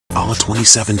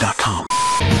Allah27.com.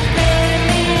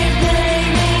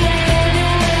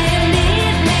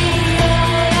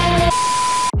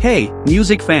 Hey,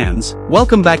 music fans!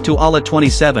 Welcome back to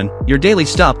Allah27, your daily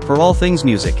stop for all things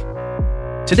music.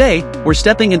 Today, we're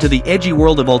stepping into the edgy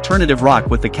world of alternative rock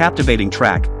with the captivating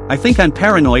track, I Think I'm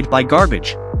Paranoid by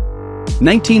Garbage.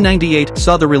 1998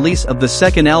 saw the release of the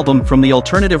second album from the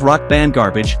alternative rock band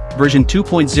Garbage, version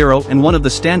 2.0, and one of the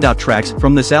standout tracks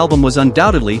from this album was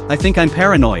undoubtedly I Think I'm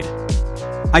Paranoid.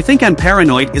 I Think I'm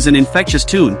Paranoid is an infectious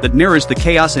tune that mirrors the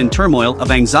chaos and turmoil of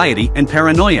anxiety and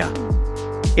paranoia.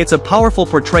 It's a powerful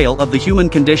portrayal of the human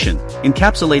condition,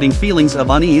 encapsulating feelings of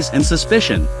unease and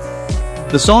suspicion.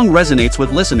 The song resonates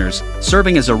with listeners,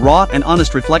 serving as a raw and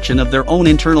honest reflection of their own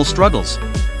internal struggles.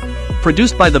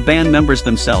 Produced by the band members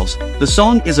themselves, the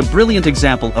song is a brilliant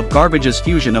example of Garbage's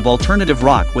fusion of alternative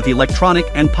rock with electronic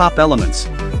and pop elements.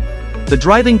 The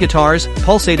driving guitars,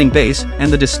 pulsating bass,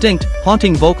 and the distinct,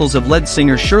 haunting vocals of lead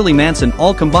singer Shirley Manson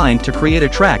all combine to create a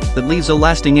track that leaves a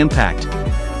lasting impact.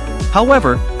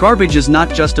 However, Garbage is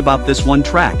not just about this one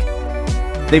track.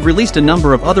 They've released a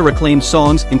number of other acclaimed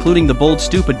songs, including The Bold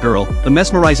Stupid Girl, the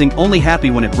mesmerizing Only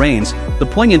Happy When It Rains, the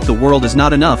poignant The World Is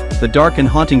Not Enough, the dark and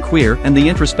haunting Queer, and the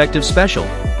introspective Special.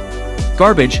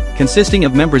 Garbage, consisting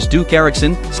of members Duke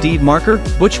Erickson, Steve Marker,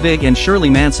 Butch Vig and Shirley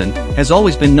Manson, has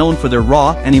always been known for their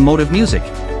raw and emotive music.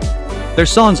 Their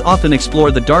songs often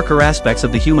explore the darker aspects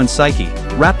of the human psyche,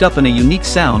 wrapped up in a unique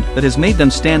sound that has made them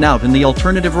stand out in the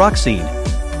alternative rock scene.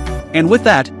 And with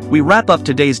that, we wrap up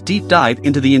today's deep dive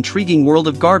into the intriguing world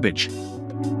of Garbage.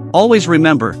 Always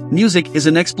remember, music is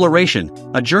an exploration,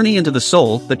 a journey into the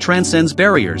soul that transcends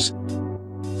barriers.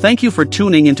 Thank you for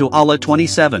tuning into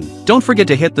Allah27. Don't forget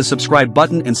to hit the subscribe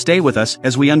button and stay with us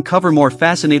as we uncover more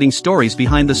fascinating stories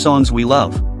behind the songs we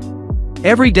love.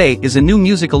 Every day is a new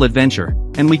musical adventure,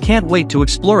 and we can't wait to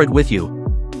explore it with you.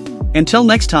 Until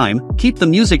next time, keep the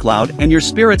music loud and your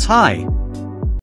spirits high.